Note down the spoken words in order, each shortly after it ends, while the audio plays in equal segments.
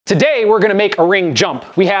Today we're gonna make a ring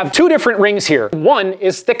jump. We have two different rings here. One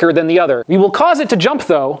is thicker than the other. We will cause it to jump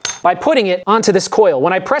though by putting it onto this coil.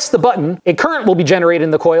 When I press the button, a current will be generated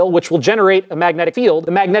in the coil, which will generate a magnetic field.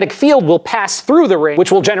 The magnetic field will pass through the ring,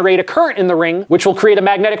 which will generate a current in the ring, which will create a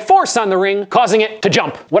magnetic force on the ring, causing it to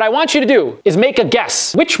jump. What I want you to do is make a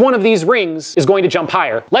guess. Which one of these rings is going to jump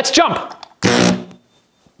higher? Let's jump!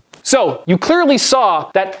 So, you clearly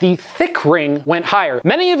saw that the thick ring went higher.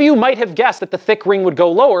 Many of you might have guessed that the thick ring would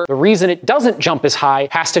go lower. The reason it doesn't jump as high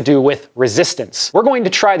has to do with resistance. We're going to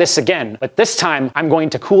try this again, but this time I'm going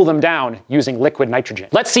to cool them down using liquid nitrogen.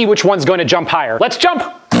 Let's see which one's going to jump higher. Let's jump!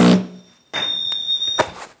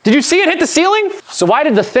 Did you see it hit the ceiling? So why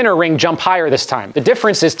did the thinner ring jump higher this time? The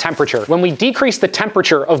difference is temperature. When we decrease the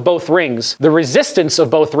temperature of both rings, the resistance of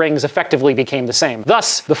both rings effectively became the same.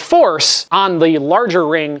 Thus, the force on the larger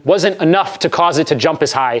ring wasn't enough to cause it to jump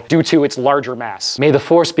as high due to its larger mass. May the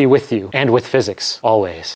force be with you and with physics, always.